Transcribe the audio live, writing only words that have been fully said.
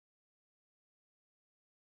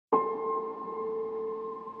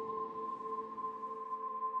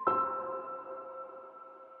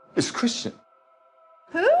It's Christian.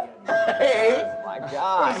 Who? Hey! Oh my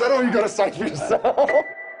God. Is that all you got to say for yourself?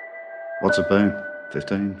 What's it been?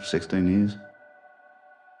 15, 16 years?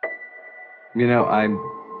 You know, I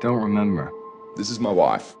don't remember. This is my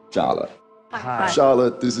wife, Charlotte. Hi.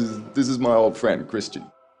 Charlotte, this is my old friend, Christian.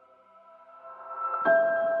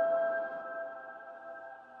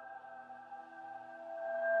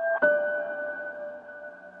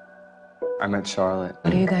 I met Charlotte.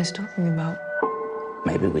 What are you guys talking about?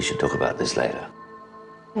 Maybe we should talk about this later.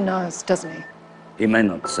 He knows, doesn't he? He may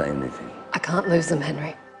not say anything. I can't lose them,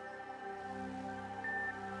 Henry.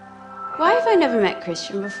 Why have I never met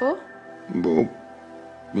Christian before? Well,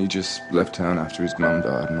 he just left town after his mum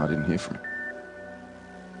died and I didn't hear from him.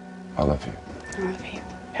 I love you. I love you.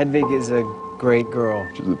 Hedwig is a great girl.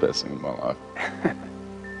 She's the best thing in my life.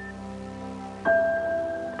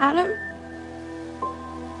 Adam?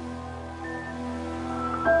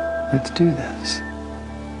 Let's do this.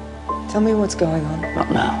 Tell me what's going on.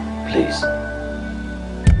 Not now, please.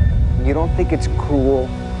 You don't think it's cruel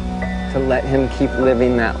to let him keep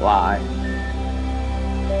living that lie?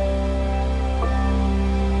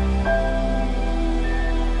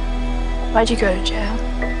 Why'd you go to jail?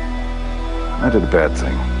 I did a bad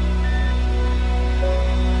thing.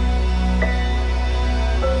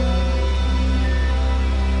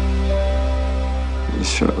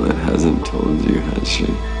 Charlotte hasn't told you, has she?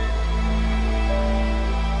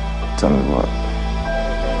 Tell me what?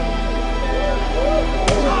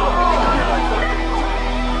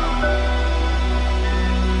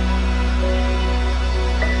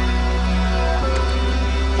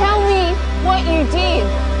 Tell me what you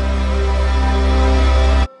did.